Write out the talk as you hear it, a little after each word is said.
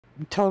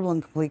total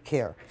and complete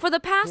care. For the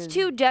past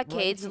 2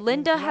 decades,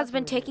 Linda has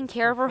been taking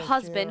care of her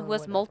husband who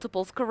has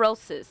multiple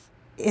sclerosis.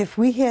 If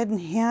we hadn't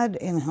had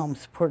in-home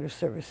supportive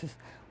services,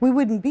 we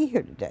wouldn't be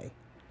here today.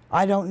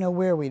 I don't know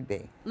where we'd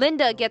be.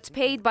 Linda gets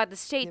paid by the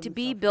state to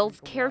be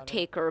Bill's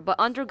caretaker, but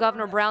under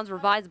Governor Brown's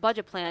revised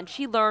budget plan,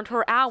 she learned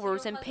her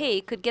hours and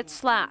pay could get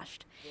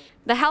slashed.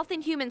 The Health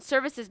and Human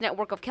Services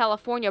Network of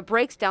California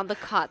breaks down the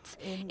cuts.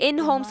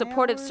 In-home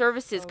supportive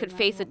services could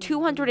face a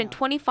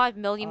 $225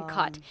 million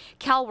cut.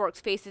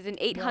 CalWORKS faces an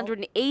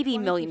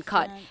 $880 million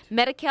cut.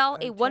 Medi-Cal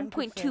a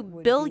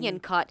 $1.2 billion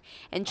cut,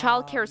 and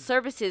child care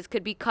services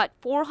could be cut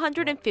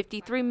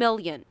 $453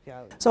 million.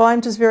 So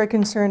I'm just very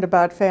concerned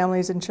about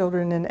families and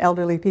children and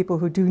elderly people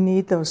who do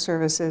need those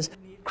services.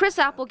 Chris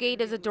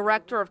Applegate is a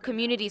director of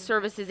community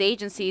services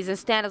agencies in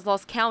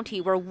Stanislaus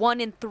County, where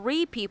 1 in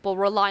 3 people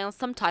rely on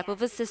some type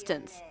of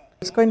assistance.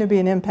 It's going to be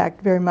an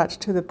impact very much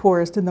to the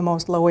poorest and the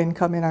most low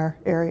income in our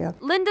area.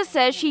 Linda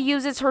says she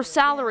uses her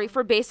salary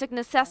for basic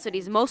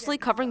necessities, mostly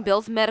covering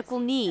Bill's medical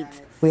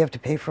needs. We have to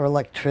pay for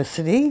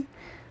electricity.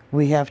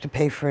 We have to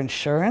pay for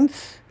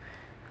insurance.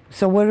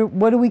 So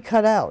what do we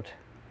cut out?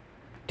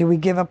 Do we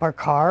give up our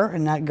car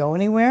and not go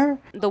anywhere?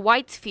 The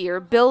Whites fear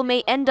Bill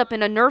may end up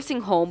in a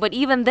nursing home, but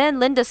even then,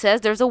 Linda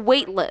says there's a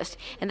wait list,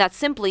 and that's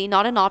simply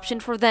not an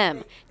option for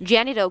them.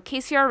 Janet O,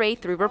 KCRA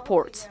 3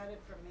 reports.